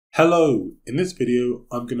Hello! In this video,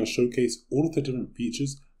 I'm going to showcase all of the different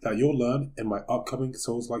features that you'll learn in my upcoming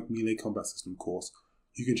Souls-like Melee Combat System course.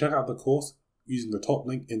 You can check out the course using the top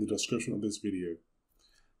link in the description of this video.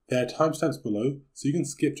 There are timestamps below, so you can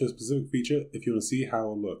skip to a specific feature if you want to see how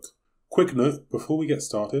it'll look. Quick note, before we get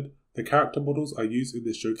started, the character models I use in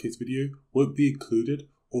this showcase video won't be included,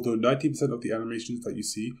 although 90% of the animations that you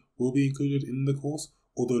see will be included in the course,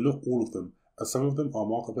 although not all of them, as some of them are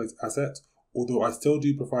marketplace assets, although I still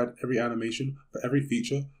do provide every animation for every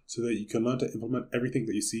feature so that you can learn to implement everything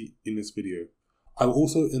that you see in this video. I will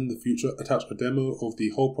also in the future attach a demo of the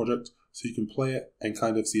whole project so you can play it and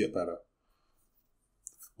kind of see it better.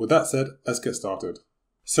 With that said, let's get started.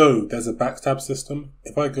 So there's a backstab system.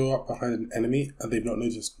 If I go up behind an enemy and they've not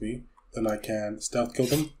noticed me, then I can stealth kill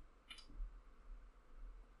them.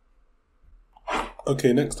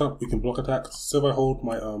 Okay, next up we can block attacks. So if I hold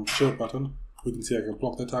my shield button, we can see I can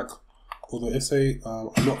block the attack. Although if say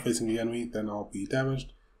I'm not facing the enemy, then I'll be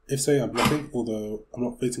damaged. If say I'm blocking, although I'm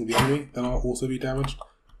not facing the enemy, then I'll also be damaged.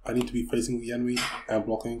 I need to be facing the enemy and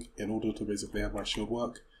blocking in order to basically have my shield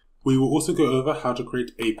work. We will also go over how to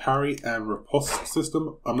create a parry and riposte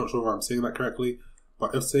system. I'm not sure if I'm saying that correctly,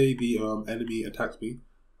 but if say the enemy attacks me,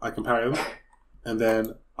 I can parry them, and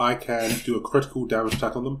then I can do a critical damage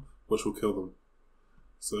attack on them, which will kill them.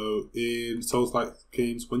 So in Souls-like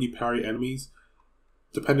games, when you parry enemies,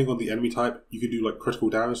 depending on the enemy type, you can do like critical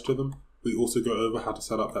damage to them. We also go over how to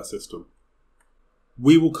set up that system.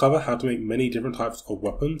 We will cover how to make many different types of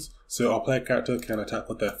weapons, so our player character can attack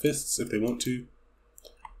with their fists if they want to.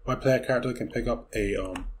 My player character can pick up a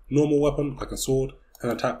normal weapon, like a sword,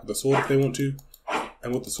 and attack with the sword if they want to.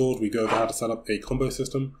 And with the sword, we go over how to set up a combo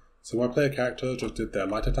system. So my player character just did their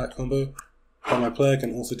light attack combo, but my player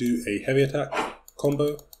can also do a heavy attack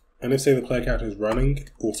combo. And if say the player character is running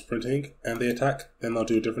or sprinting and they attack, then they'll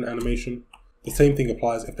do a different animation. The same thing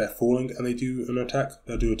applies if they're falling and they do an attack,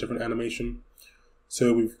 they'll do a different animation.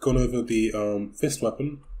 So we've gone over the fist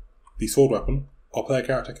weapon, the sword weapon. Our player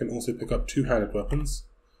character can also pick up two-handed weapons.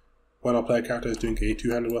 When our player character is doing a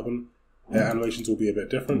two-handed weapon, their animations will be a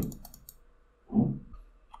bit different.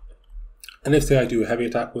 And if say I do a heavy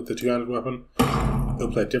attack with the two-handed weapon,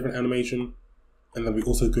 they'll play a different animation. And then we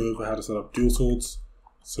also go over how to set up dual swords.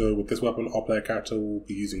 So with this weapon, our player character will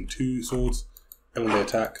be using two swords, and when they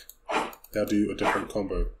attack, they'll do a different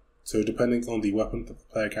combo. So depending on the weapon that the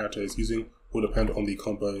player character is using will depend on the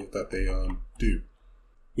combo that they do.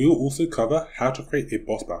 We will also cover how to create a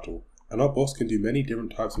boss battle, and our boss can do many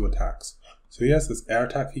different types of attacks. So he has this air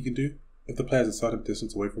attack he can do. If the player is a certain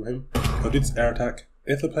distance away from him, he'll do this air attack.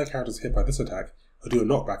 If the player character is hit by this attack, he'll do a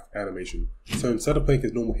knockback animation. So instead of playing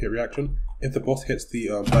his normal hit reaction, if the boss hits the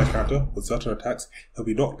player character with certain attacks, he'll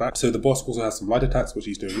be knocked back. So the boss also has some light attacks, which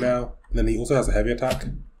he's doing now, and then he also has a heavy attack.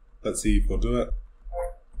 Let's see if he'll do it.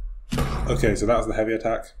 Okay, so that was the heavy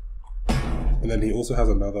attack. And then he also has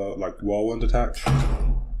another like whirlwind attack,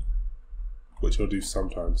 which he'll do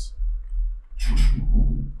sometimes.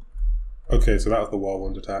 Okay, so that was the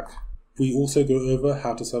whirlwind attack. We also go over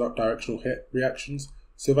how to set up directional hit reactions.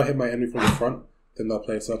 So if I hit my enemy from the front, then they'll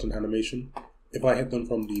play a certain animation. If I hit them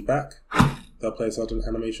from the back, they'll play a certain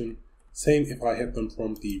animation. Same if I hit them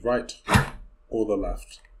from the right or the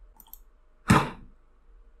left.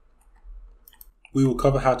 We will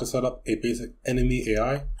cover how to set up a basic enemy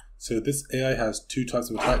AI. So this AI has two types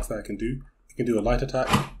of attacks that it can do. It can do a light attack.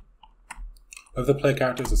 If the player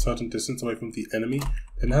character is a certain distance away from the enemy,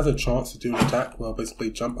 then it has a chance to do an attack where it'll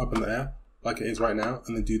basically jump up in the air, like it is right now,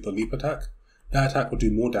 and then do the leap attack. That attack will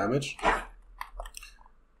do more damage.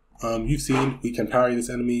 You've seen we can parry this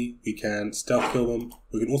enemy, we can stealth kill them,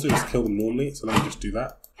 we can also just kill them normally, so let me just do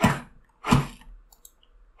that.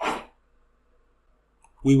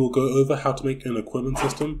 We will go over how to make an equipment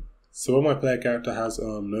system. So when my player character has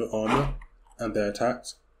no armor and they're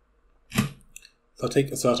attacked, they'll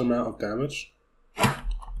take a certain amount of damage.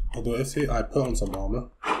 Although if say I put on some armor,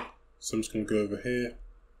 so I'm just going to go over here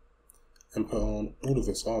and put on all of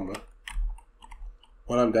this armor.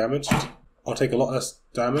 When I'm damaged, I'll take a lot less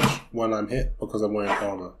damage when I'm hit because I'm wearing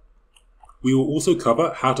armor. We will also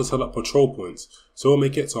cover how to set up patrol points, so we'll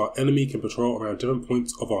make it so our enemy can patrol around different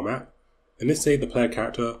points of our map. And if say the player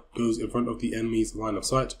character goes in front of the enemy's line of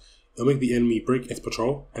sight, it'll make the enemy break its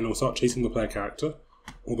patrol and it'll start chasing the player character.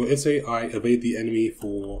 Although if say I evade the enemy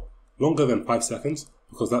for longer than 5 seconds,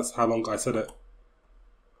 because that's how long I set it,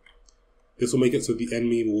 this will make it so the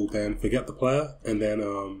enemy will then forget the player and then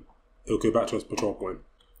it'll go back to its patrol point.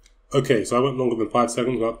 Okay, so I went longer than 5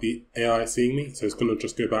 seconds without the AI seeing me, so it's going to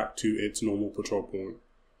just go back to its normal patrol point.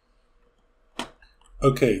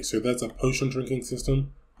 Okay, so there's a potion drinking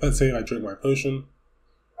system. Let's say I drink my potion,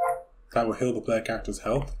 that will heal the player character's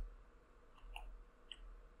health.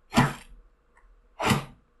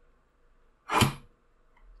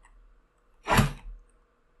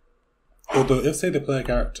 Although if say the player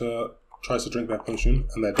character tries to drink their potion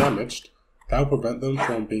and they're damaged, that will prevent them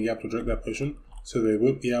from being able to drink their potion, so they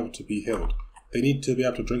won't be able to be healed. They need to be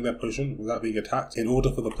able to drink their potion without being attacked in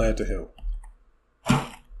order for the player to heal.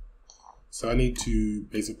 So I need to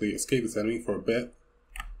basically escape this enemy for a bit,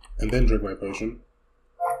 and then drink my potion,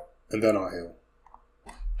 and then I'll heal.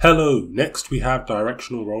 Hello! Next we have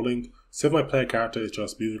Directional Rolling. So if my player character is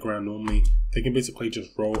just moving around normally, they can basically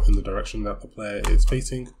just roll in the direction that the player is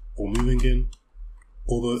facing or moving in.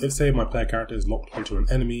 Although if say my player character is locked onto an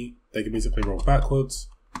enemy, they can basically roll backwards,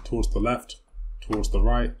 towards the left, towards the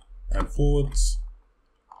right, and forwards.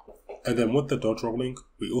 And then with the dodge rolling,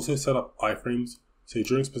 we also set up iframes, so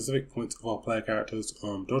during specific points of our player character's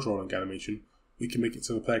dodge rolling animation, we can make it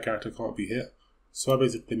so the player character can't be hit. So I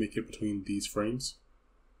basically make it between these frames.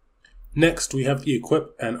 Next we have the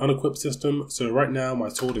equip and unequip system. So right now my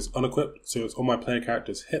sword is unequipped, so it's on my player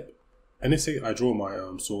character's hip. And if say I draw my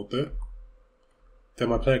sword there, then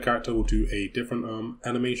my player character will do a different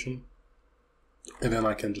animation, and then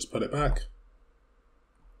I can just put it back,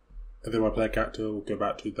 and then my player character will go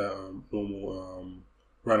back to their normal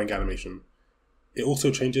running animation. It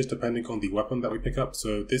also changes depending on the weapon that we pick up.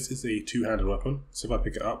 So this is a two-handed weapon, so if I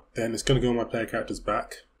pick it up, then it's going to go on my player character's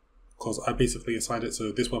back, because I basically assigned it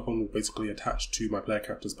so this weapon will basically attach to my player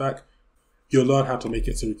character's back. You'll learn how to make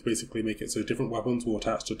it so we can basically make it so different weapons will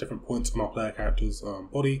attach to different points on our player character's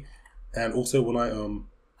body. And also when I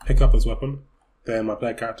pick up this weapon, then my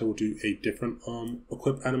player character will do a different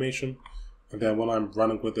equip animation. And then when I'm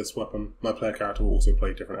running with this weapon, my player character will also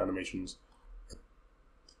play different animations.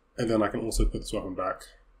 And then I can also put this weapon back.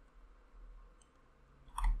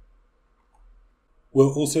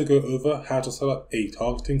 We'll also go over how to set up a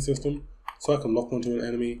targeting system, so I can lock onto an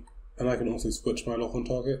enemy, and I can also switch my lock on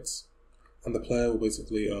targets. And the player will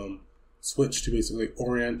basically switch to basically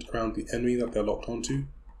orient around the enemy that they're locked onto.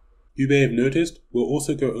 You may have noticed, we'll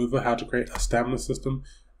also go over how to create a stamina system,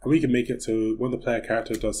 and we can make it so when the player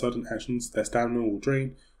character does certain actions, their stamina will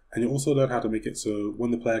drain, and you'll also learn how to make it so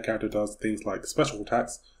when the player character does things like special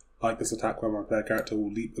attacks, like this attack where my player character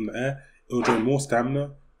will leap in the air, it will drain more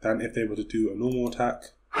stamina than if they were to do a normal attack.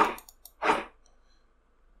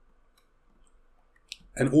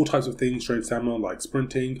 And all types of things drain stamina like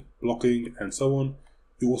sprinting, blocking, and so on.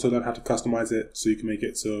 You also learn how to customize it so you can make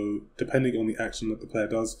it so depending on the action that the player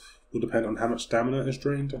does will depend on how much stamina is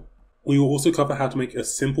drained. We will also cover how to make a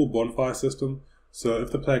simple bonfire system. So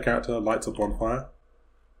if the player character lights a bonfire,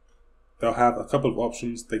 they'll have a couple of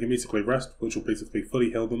options. They can basically rest, which will basically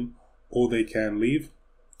fully heal them, or they can leave.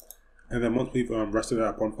 And then once we've rested at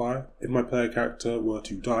a bonfire, if my player character were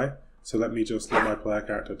to die, so let me just let my player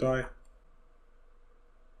character die.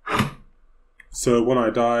 So when I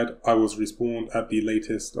died, I was respawned at the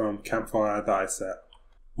latest campfire that I set.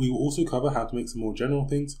 We will also cover how to make some more general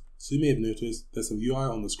things. So you may have noticed there's some UI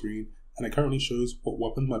on the screen, and it currently shows what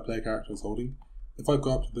weapons my player character is holding. If I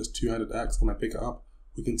go up to this two-handed axe and I pick it up,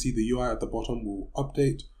 we can see the UI at the bottom will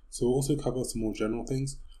update. So we'll also cover some more general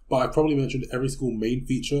things. But I probably mentioned every single main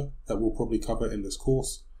feature that we'll probably cover in this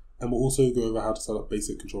course, and we'll also go over how to set up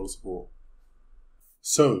basic controller support.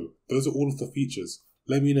 So those are all of the features.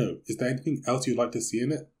 Let me know, is there anything else you'd like to see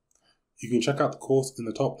in it? You can check out the course in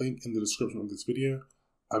the top link in the description of this video.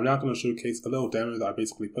 I'm now going to showcase a little demo that I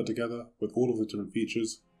basically put together with all of the different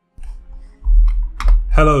features.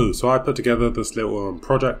 Hello, so I put together this little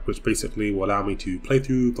project which basically will allow me to play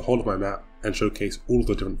through the whole of my map and showcase all of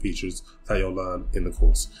the different features that you'll learn in the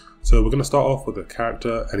course. So we're going to start off with a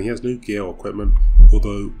character, and he has no gear or equipment,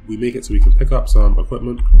 although we make it so we can pick up some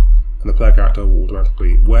equipment and the player character will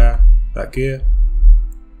automatically wear that gear.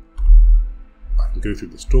 I can go through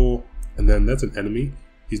this door, and then there's an enemy.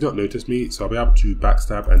 He's not noticed me, so I'll be able to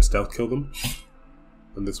backstab and stealth kill them,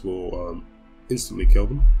 and this will instantly kill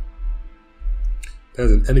them.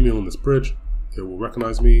 There's an enemy on this bridge. It will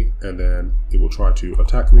recognize me, and then it will try to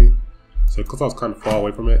attack me. So because I was kind of far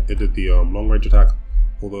away from it, it did the long range attack.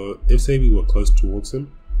 Although if say we were close towards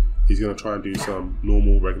him, he's going to try and do some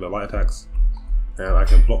normal regular light attacks, and I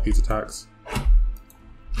can block these attacks.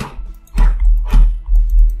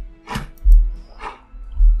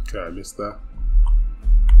 Okay, I missed that.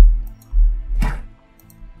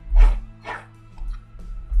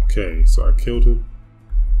 Okay, so I killed him.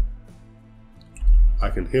 I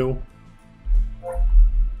can heal.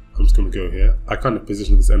 I'm just going to go here. I kind of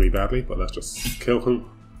positioned this enemy badly, but let's just kill him.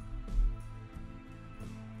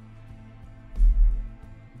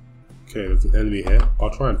 Okay, there's an enemy here. I'll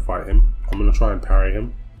try and fight him. I'm going to try and parry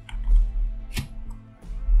him.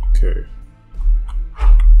 Okay.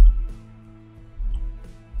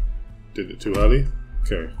 Did it too early?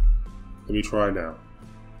 Okay. Let me try now.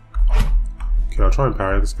 Okay, I'll try and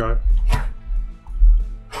parry this guy.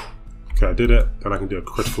 Okay, I did it. Then I can do a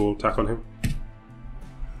critical attack on him.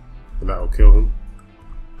 And that will kill him.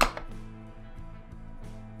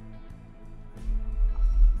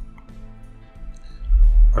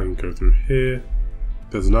 I can go through here.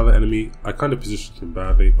 There's another enemy. I kind of positioned him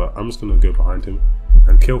badly, but I'm just going to go behind him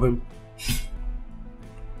and kill him.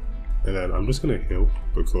 And then I'm just going to heal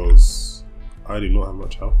because I do not have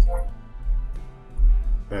much health.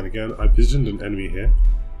 And again, I positioned an enemy here.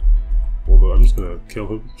 Although I'm just going to kill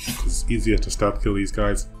him because it's easier to stealth kill these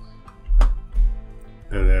guys.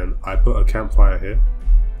 And then I put a campfire here.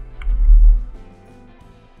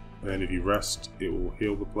 And if you rest, it will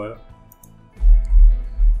heal the player.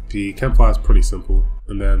 The campfire is pretty simple.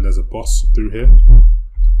 And then there's a boss through here.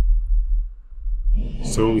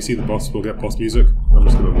 So when we see the boss, we'll get boss music. I'm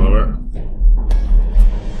just going to lower it.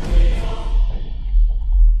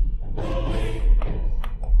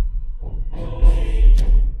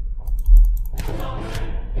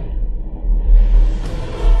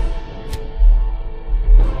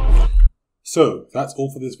 So that's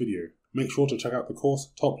all for this video. Make sure to check out the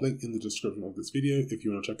course, top link in the description of this video if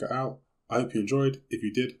you want to check it out. I hope you enjoyed. If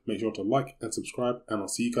you did, make sure to like and subscribe, and I'll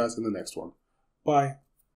see you guys in the next one. Bye.